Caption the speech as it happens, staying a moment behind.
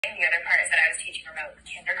the other part is that I was teaching remote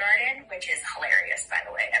kindergarten, which is hilarious, by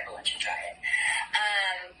the way. Everyone should try it.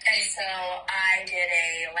 And so I did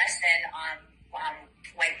a lesson on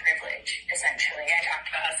white privilege, essentially. I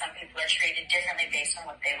talked about how some people are treated differently based on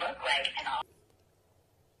what they look like and all.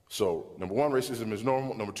 So, number one, racism is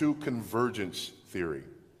normal. Number two, convergence theory.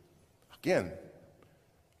 Again,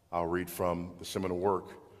 I'll read from the seminal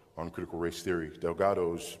work on critical race theory,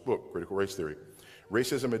 Delgado's book, Critical Race Theory.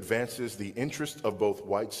 Racism advances the interest of both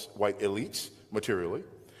white elites, materially,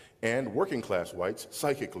 and working class whites,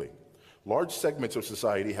 psychically. Large segments of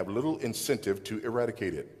society have little incentive to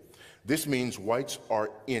eradicate it. This means whites are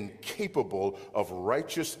incapable of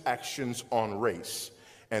righteous actions on race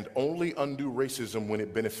and only undo racism when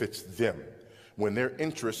it benefits them, when their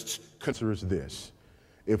interests considers this.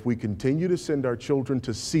 If we continue to send our children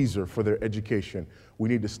to Caesar for their education, we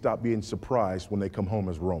need to stop being surprised when they come home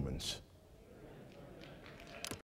as Romans.